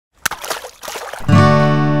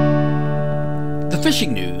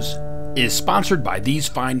fishing news is sponsored by these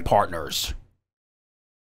fine partners.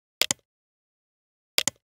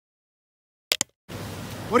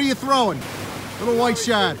 What are you throwing? Little white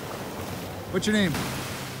shad. What's your name?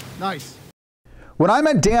 Nice. When I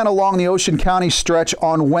met Dan along the Ocean County stretch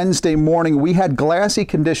on Wednesday morning, we had glassy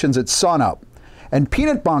conditions at sunup and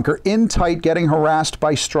peanut bunker in tight getting harassed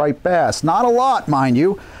by striped bass. Not a lot, mind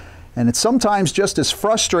you, and it's sometimes just as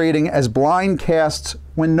frustrating as blind casts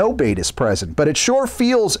when no bait is present. But it sure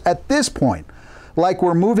feels at this point like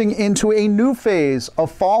we're moving into a new phase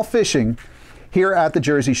of fall fishing here at the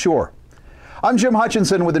Jersey Shore. I'm Jim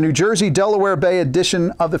Hutchinson with the New Jersey Delaware Bay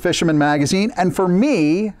edition of the Fisherman magazine, and for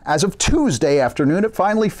me, as of Tuesday afternoon, it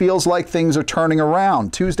finally feels like things are turning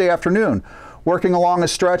around. Tuesday afternoon, working along a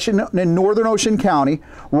stretch in northern Ocean County,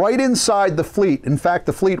 right inside the fleet. In fact,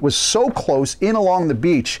 the fleet was so close in along the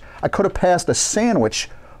beach, I could have passed a sandwich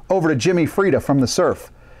over to Jimmy Frieda from the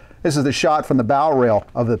surf. This is the shot from the bow rail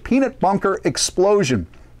of the peanut bunker explosion.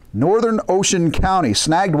 Northern Ocean County.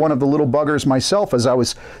 Snagged one of the little buggers myself as I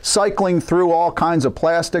was cycling through all kinds of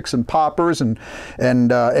plastics and poppers and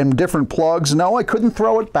different plugs. No, I couldn't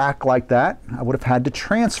throw it back like that. I would have had to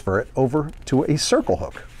transfer it over to a circle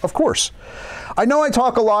hook, of course. I know I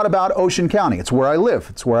talk a lot about Ocean County. It's where I live.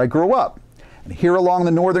 It's where I grew up. And here along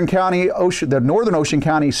the Northern Ocean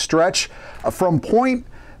County stretch, from Point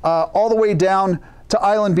all the way down to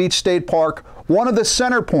Island Beach State Park, one of the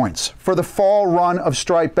center points for the fall run of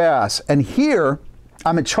striped bass. And here,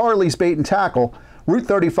 I'm at Charlie's Bait and Tackle, Route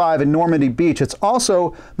 35 in Normandy Beach. It's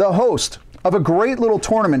also the host of a great little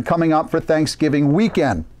tournament coming up for Thanksgiving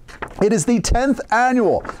weekend. It is the 10th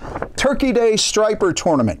annual Turkey Day Striper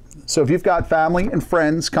Tournament. So if you've got family and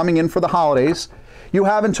friends coming in for the holidays, you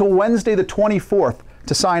have until Wednesday the 24th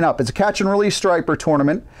to sign up. It's a catch and release striper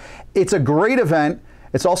tournament. It's a great event.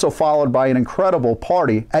 It's also followed by an incredible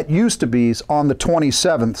party at Used to Be's on the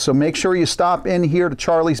 27th. So make sure you stop in here to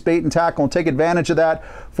Charlie's Bait and Tackle and take advantage of that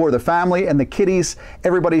for the family and the kiddies,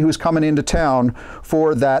 everybody who's coming into town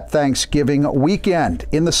for that Thanksgiving weekend.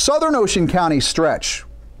 In the Southern Ocean County stretch,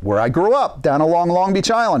 where I grew up, down along Long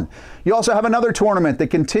Beach Island, you also have another tournament that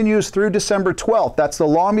continues through December 12th. That's the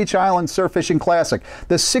Long Beach Island Surf Fishing Classic,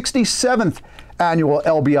 the 67th annual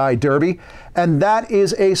LBI Derby, and that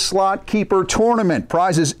is a slot keeper tournament.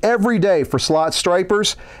 Prizes every day for slot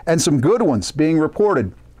stripers and some good ones being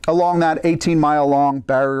reported along that 18-mile-long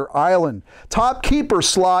barrier island. Top keeper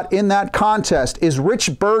slot in that contest is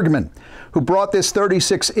Rich Bergman, who brought this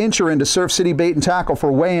 36-incher into Surf City Bait and Tackle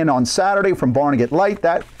for weigh-in on Saturday from Barnegat Light.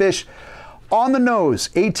 That fish on the nose,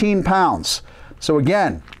 18 pounds. So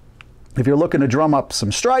again, if you're looking to drum up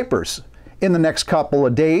some stripers in the next couple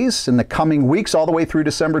of days, in the coming weeks, all the way through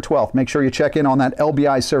December 12th. Make sure you check in on that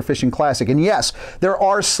LBI Surf Fishing Classic. And yes, there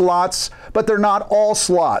are slots, but they're not all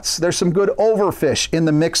slots. There's some good overfish in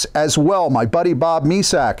the mix as well. My buddy Bob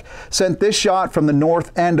Misak sent this shot from the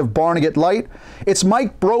north end of Barnegat Light. It's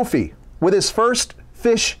Mike Brophy with his first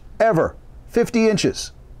fish ever, 50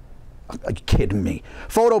 inches. Are you kidding me?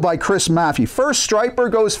 Photo by Chris Maffey. First striper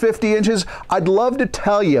goes 50 inches. I'd love to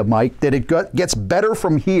tell you, Mike, that it gets better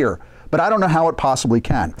from here, but I don't know how it possibly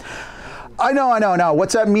can. I know.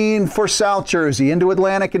 What's that mean for South Jersey, into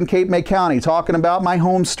Atlantic and Cape May County, talking about my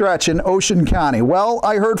home stretch in Ocean County? Well,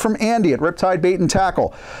 I heard from Andy at Riptide Bait and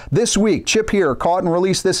Tackle. This week, Chip here caught and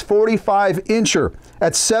released this 45-incher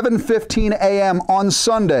at 7:15 a.m. on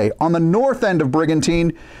Sunday on the north end of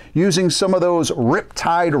Brigantine using some of those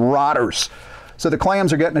Riptide rodders. So the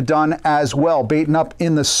clams are getting it done as well, baiting up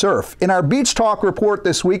in the surf. In our Beach Talk report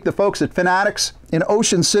this week, the folks at Fanatics in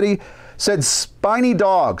Ocean City said spiny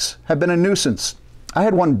dogs have been a nuisance. I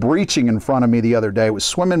had one breaching in front of me the other day. It was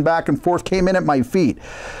swimming back and forth, came in at my feet.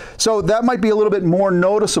 So that might be a little bit more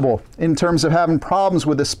noticeable in terms of having problems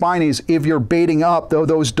with the spinies if you're baiting up, though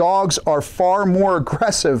those dogs are far more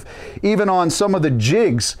aggressive, even on some of the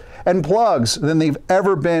jigs and plugs, than they've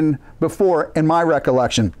ever been before in my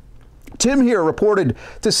recollection. Tim here reported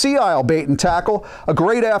to Sea Isle Bait and Tackle. A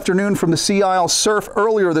great afternoon from the Sea Isle Surf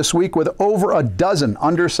earlier this week with over a dozen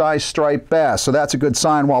undersized striped bass, so that's a good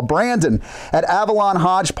sign. While Brandon at Avalon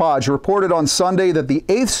Hodgepodge reported on Sunday that the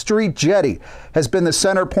 8th Street Jetty has been the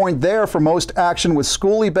center point there for most action with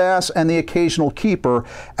schoolie bass and the occasional keeper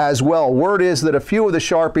as well. Word is that a few of the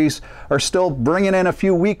Sharpies are still bringing in a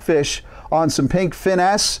few weak fish on some pink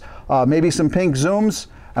finesse, maybe some pink zooms.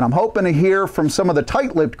 And I'm hoping to hear from some of the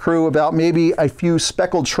tight-lipped crew about maybe a few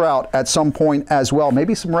speckled trout at some point as well,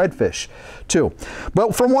 maybe some redfish too.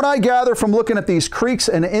 But from what I gather from looking at these creeks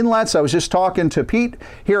and inlets, I was just talking to Pete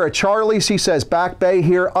here at Charlie's. He says Back Bay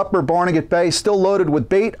here, Upper Barnegat Bay, still loaded with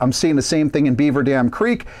bait. I'm seeing the same thing in Beaver Dam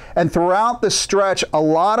Creek. And throughout the stretch, a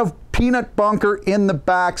lot of Peanut bunker in the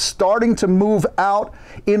back, starting to move out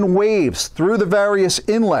in waves through the various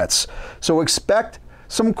inlets. So expect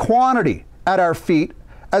some quantity at our feet,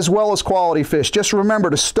 as well as quality fish. Just remember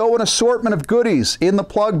to stow an assortment of goodies in the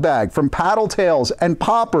plug bag, from paddle tails and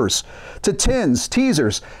poppers to tins,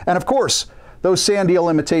 teasers, and of course, those sand eel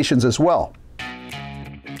imitations as well.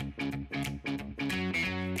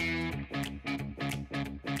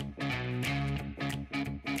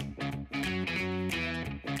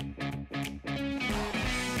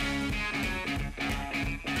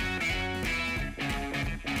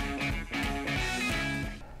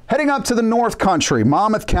 Heading up to the North Country,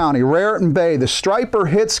 Monmouth County, Raritan Bay, the striper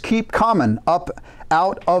hits keep coming up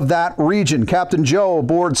out of that region. Captain Joe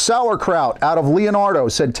aboard Sauerkraut out of Leonardo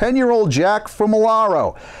said 10-year-old Jack from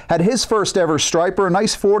Malaro had his first ever striper, a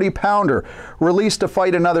nice 40-pounder, released to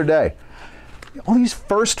fight another day. All these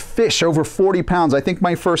first fish over 40 pounds. I think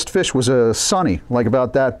my first fish was a sunny, like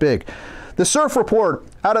about that big. The surf report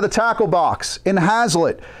out of the tackle box in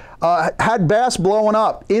Hazlitt. Had bass blowing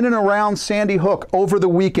up in and around Sandy Hook over the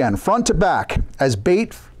weekend, front to back, as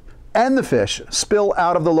bait and the fish spill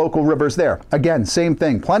out of the local rivers there. Again, same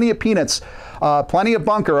thing. Plenty of peanuts, plenty of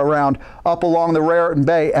bunker around up along the Raritan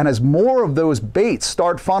Bay. And as more of those baits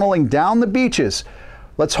start funneling down the beaches,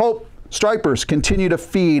 let's hope stripers continue to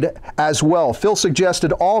feed as well. Phil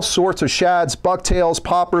suggested all sorts of shads, bucktails,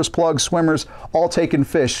 poppers, plugs, swimmers, all taking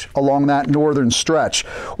fish along that northern stretch.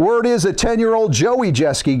 Word is that 10-year-old Joey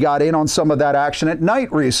Jeske got in on some of that action at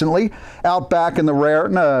night recently, out back in the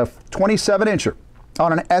Raritan, a 27-incher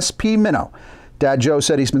on an SP minnow. Dad Joe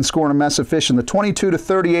said he's been scoring a mess of fish in the 22 to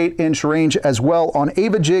 38-inch range as well on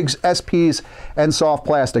Ava jigs, SPs, and soft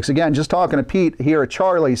plastics. Again, just talking to Pete here at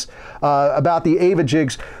Charlie's about the Ava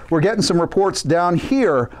jigs. We're getting some reports down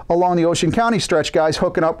here along the Ocean County stretch, guys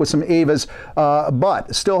hooking up with some Avas,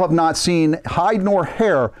 but still have not seen hide nor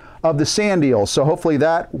hair of the sand eels. So hopefully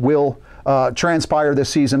that will transpire this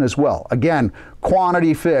season as well. Again,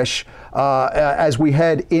 quantity fish as we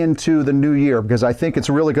head into the new year, because I think it's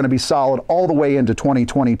really going to be solid all the way into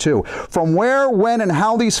 2022. From where, when, and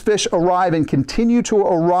how these fish arrive and continue to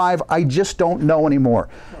arrive, I just don't know anymore.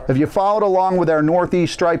 If you followed along with our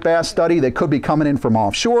Northeast striped bass study, they could be coming in from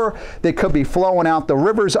offshore. They could be flowing out the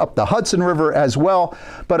rivers, up the Hudson River as well.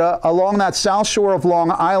 But along that south shore of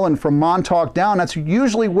Long Island from Montauk down, that's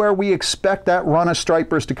usually where we expect that run of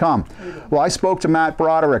stripers to come. Well, I spoke to Matt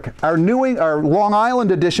Broderick, our Long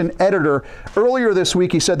Island edition editor, earlier this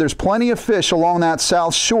week. He said there's plenty of fish along that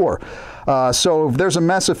south shore. So if there's a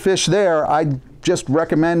mess of fish there, I just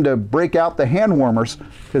recommend to break out the hand warmers,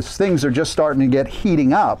 because things are just starting to get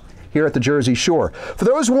heating up here at the Jersey Shore. For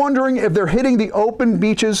those wondering if they're hitting the open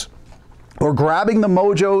beaches or grabbing the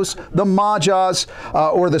mojos, the majas,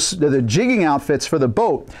 or the jigging outfits for the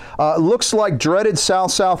boat, looks like dreaded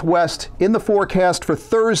south-southwest in the forecast for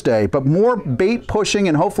Thursday, but more bait pushing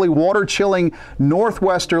and hopefully water chilling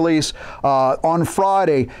northwesterlies on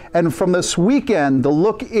Friday. And from this weekend, the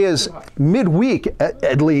look is midweek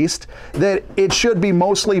at least that it should be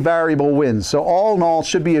mostly variable winds. So all in all,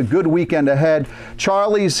 should be a good weekend ahead.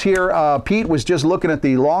 Charlie's here. Pete was just looking at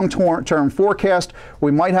the long-term forecast. We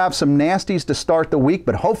might have some nasty to start the week,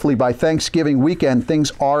 but hopefully by Thanksgiving weekend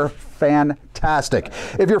things are fantastic.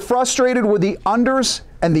 If you're frustrated with the unders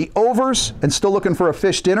and the overs and still looking for a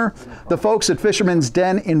fish dinner, the folks at Fisherman's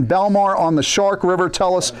Den in Belmar on the Shark River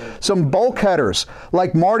tell us some bulkheaders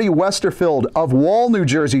like Marty Westerfield of Wall, New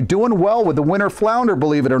Jersey, doing well with the winter flounder,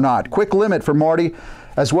 believe it or not. Quick limit for Marty,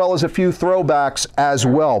 as well as a few throwbacks as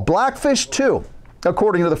well. Blackfish too.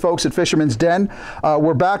 According to the folks at Fisherman's Den,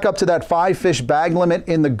 we're back up to that 5-fish bag limit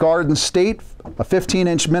in the Garden State, a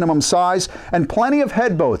 15-inch minimum size, and plenty of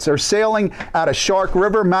head boats are sailing out of Shark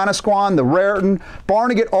River, Manasquan, the Raritan,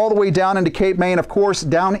 Barnegat, all the way down into Cape May, and of course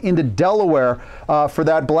down into Delaware for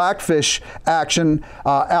that blackfish action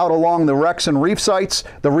out along the wrecks and reef sites,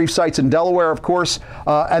 the reef sites in Delaware, of course,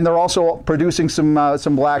 and they're also producing some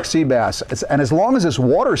black sea bass. And as long as this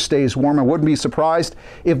water stays warm, I wouldn't be surprised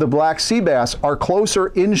if the black sea bass are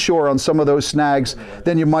closer inshore on some of those snags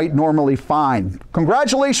than you might normally find.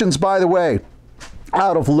 Congratulations, by the way,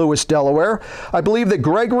 out of Lewis, Delaware. I believe that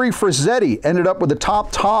Gregory Frizzetti ended up with the top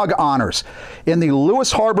tog honors in the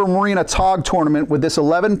Lewis Harbor Marina Tog Tournament with this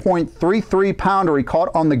 11.33 pounder he caught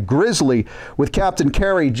on the Grizzly with Captain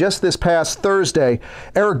Carey just this past Thursday.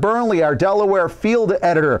 Eric Burnley, our Delaware field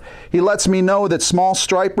editor, he lets me know that small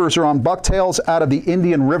stripers are on bucktails out of the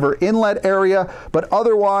Indian River Inlet area, but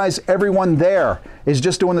otherwise everyone there is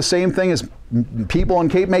just doing the same thing as people in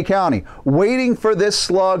Cape May County, waiting for this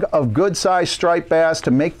slug of good-sized striped bass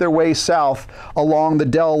to make their way south along the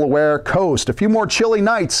Delaware coast. A few more chilly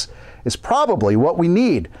nights is probably what we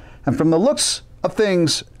need And from the looks of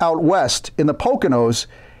things out west in the Poconos,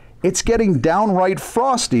 it's getting downright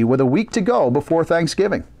frosty with a week to go before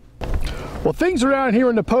Thanksgiving. Well, things around here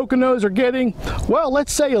in the Poconos are getting, well,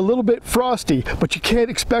 let's say a little bit frosty, but you can't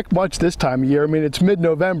expect much this time of year. I mean, it's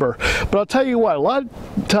mid-November. But I'll tell you what, a lot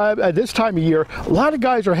of time at this time of year, a lot of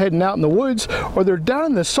guys are heading out in the woods, or they're down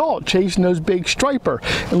in the salt chasing those big striper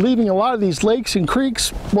and leaving a lot of these lakes and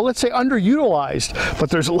creeks, well, let's say underutilized. But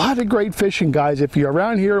there's a lot of great fishing, guys, if you're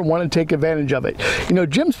around here and want to take advantage of it. You know,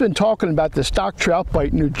 Jim's been talking about the stock trout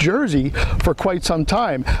bite in New Jersey for quite some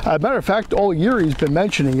time. Matter of fact, all year he's been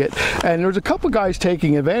mentioning it. And there's a couple guys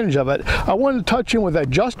taking advantage of it. I wanted to touch in with that.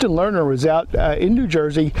 Justin Lerner was out in New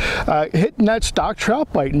Jersey hitting that stock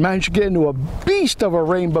trout bite and managed to get into a beast of a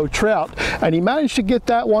rainbow trout, and he managed to get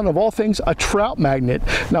that one, of all things, a trout magnet.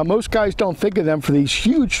 Now, most guys don't think of them for these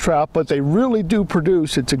huge trout, but they really do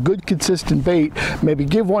produce. It's a good consistent bait. Maybe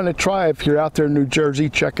give one a try if you're out there in New Jersey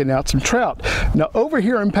checking out some trout. Now, over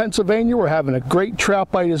here in Pennsylvania, we're having a great trout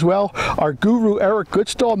bite as well. Our guru Eric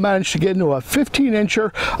Goodstall managed to get into a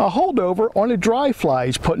 15-incher, a holdover on a dry fly.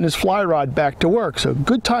 He's putting his fly rod back to work, so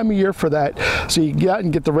good time of year for that. So you get out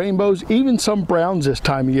and get the rainbows, even some browns this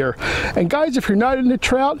time of year. And guys, if you're not into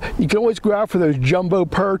trout, you can always go out for those jumbo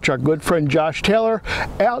perch. Our good friend Josh Taylor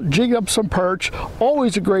out jigging up some perch.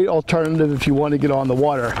 Always a great alternative if you want to get on the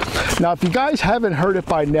water. Now, if you guys haven't heard it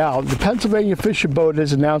by now, the Pennsylvania Fish and Boat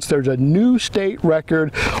has announced there's a new state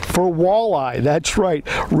record for walleye. That's right,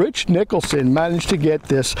 Rich Nicholson managed to get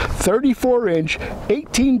this 34-inch,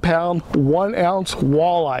 18-pound, 1-ounce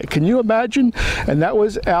walleye. Can you imagine? And that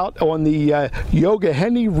was out on the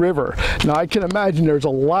Yogahenny River. Now, I can imagine there's a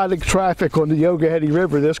lot of traffic on the Yogahenny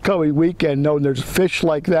River this coming weekend, knowing there's fish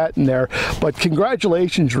like that in there. But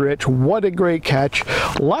congratulations, Rich. What a great catch.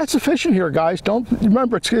 Lots of fishing here, guys. Don't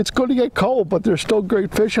remember, it's going to get cold, but there's still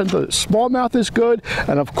great fish, and the smallmouth is good,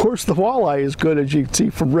 and of course the walleye is good, as you can see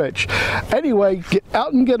from Rich. Anyway, get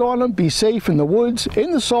out and get on them. Be safe in the woods,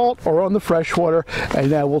 in the salt, or on the freshwater,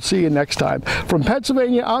 and we'll see you next time. From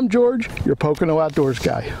Pennsylvania, I'm George, your Pocono Outdoors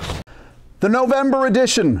guy. The November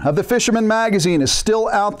edition of the Fisherman magazine is still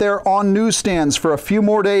out there on newsstands for a few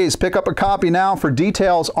more days. Pick up a copy now for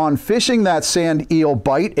details on fishing that sand eel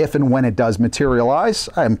bite, if and when it does materialize.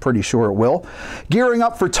 I'm pretty sure it will. Gearing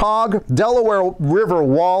up for tog, Delaware River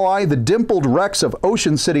walleye, the dimpled wrecks of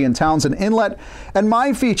Ocean City and Townsend Inlet, and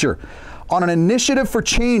my feature on an initiative for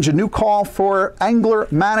change, a new call for angler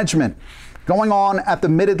management going on at the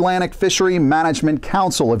Mid-Atlantic Fishery Management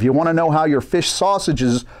Council. If you want to know how your fish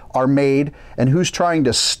sausages are made and who's trying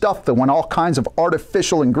to stuff them with all kinds of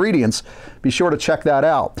artificial ingredients, be sure to check that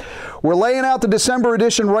out. We're laying out the December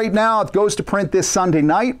edition right now. It goes to print this Sunday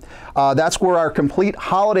night. That's where our complete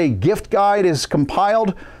holiday gift guide is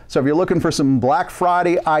compiled. So if you're looking for some Black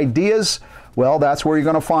Friday ideas, well, that's where you're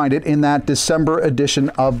going to find it, in that December edition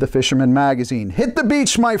of the Fisherman magazine. Hit the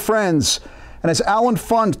beach, my friends. And as Alan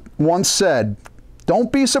Funt once said,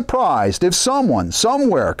 don't be surprised if someone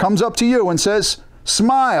somewhere comes up to you and says,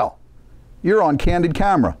 smile, you're on candid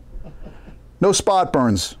camera. No spot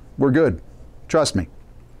burns. We're good. Trust me.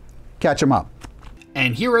 Catch them up.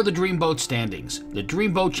 And here are the Dreamboat standings. The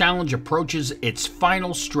Dreamboat Challenge approaches its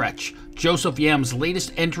final stretch. Joseph Yam's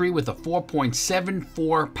latest entry with a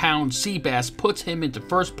 4.74-pound sea bass puts him into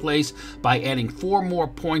first place by adding 4 more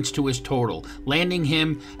points to his total, landing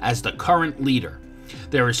him as the current leader.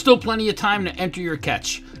 There is still plenty of time to enter your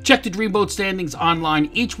catch. Check the Dreamboat standings online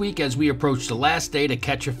each week as we approach the last day to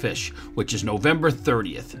catch a fish, which is November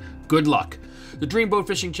 30th. Good luck. The Dreamboat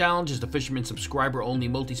Fishing Challenge is the Fisherman subscriber-only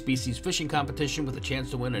multi-species fishing competition with a chance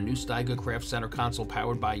to win a new Steiger Craft Center console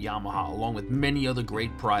powered by Yamaha, along with many other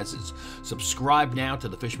great prizes. Subscribe now to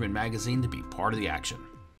the Fisherman magazine to be part of the action.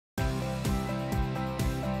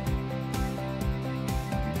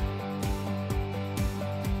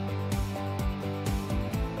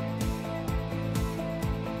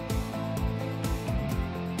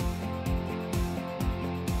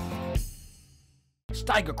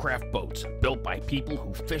 Steiger Craft boats, built by people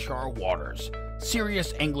who fish our waters.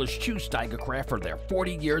 Serious anglers choose Steiger Craft for their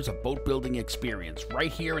 40 years of boat building experience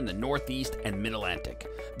right here in the Northeast and Mid-Atlantic.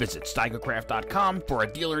 Visit steigercraft.com for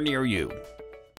a dealer near you.